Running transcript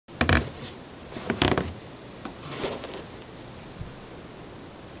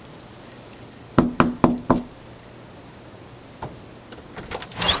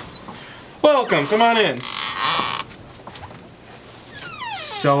welcome. Come on in.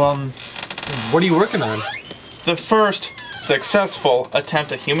 So, what are you working on? The first successful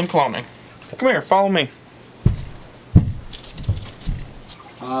attempt at human cloning. Come here, follow me.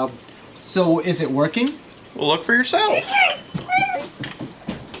 So is it working? Well, look for yourself.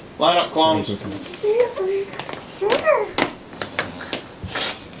 Line up, clones.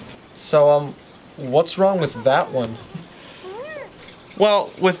 So, what's wrong with that one?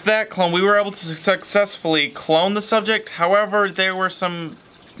 Well, with that clone, we were able to successfully clone the subject. However, there were some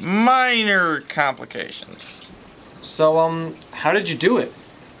minor complications. So, how did you do it?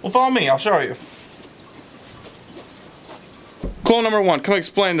 Well, follow me. I'll show you. Clone number 1, come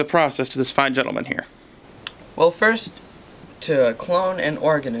explain the process to this fine gentleman here. Well, first, to clone an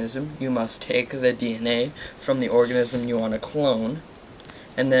organism, you must take the DNA from the organism you want to clone,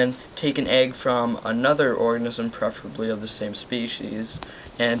 and then take an egg from another organism, preferably of the same species,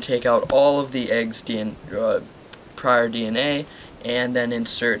 and take out all of the egg's prior DNA, and then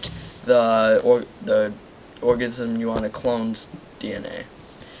insert the organism you want to clone's DNA.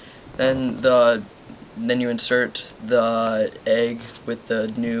 Then you insert the egg with the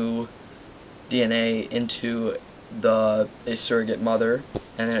new DNA into a surrogate mother,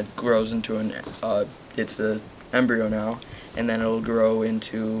 and then it grows into it's an embryo now, and then it'll grow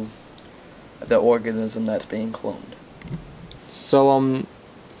into the organism that's being cloned. So,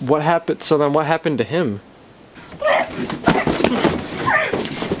 what happened? So then, what happened to him?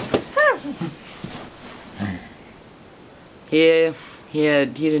 He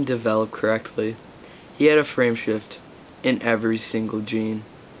didn't develop correctly. He had a frame shift in every single gene.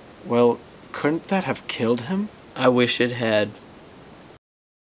 Well, couldn't that have killed him? I wish it had.